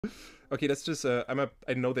Okay, that's just I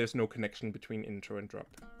know there's no connection between intro and drop,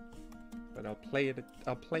 but I'll play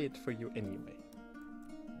it for you anyway.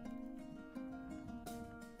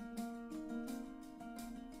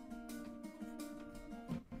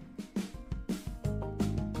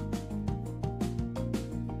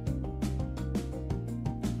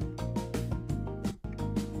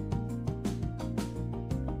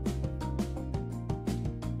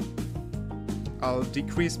 I'll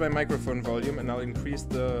decrease my microphone volume and I'll increase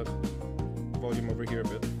the volume over here a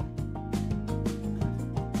bit.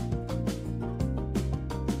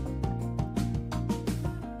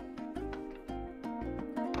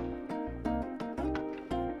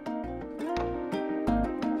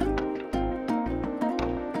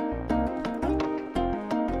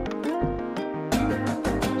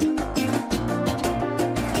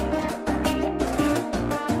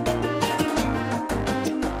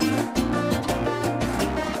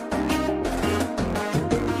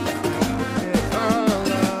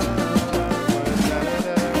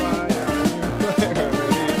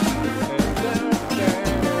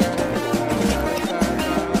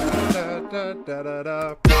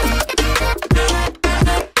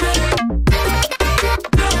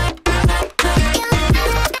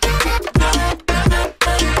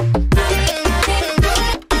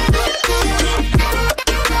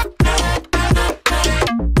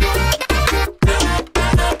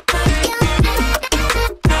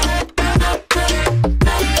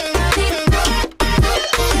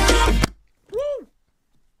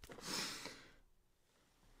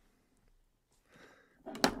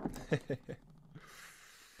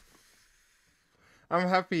 I'm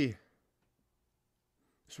happy.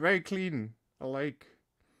 It's very clean. I like.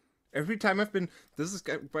 Every time I've been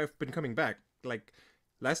coming back. Like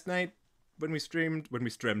last night when we streamed,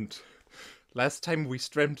 last time we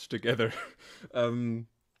streamed together, something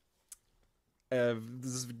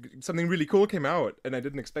really cool came out, and I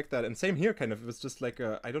didn't expect that. And same here, kind of. It was just like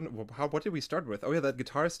I don't know what did we start with? Oh yeah, that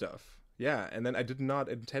guitar stuff. Yeah, and then I did not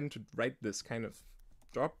intend to write this kind of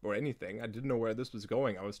drop or anything. I didn't know where this was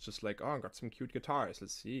going. I was just like, oh, I got some cute guitars.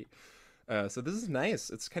 Let's see. So this is nice.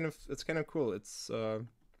 It's kind of cool. It's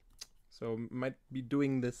so might be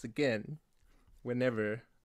doing this again whenever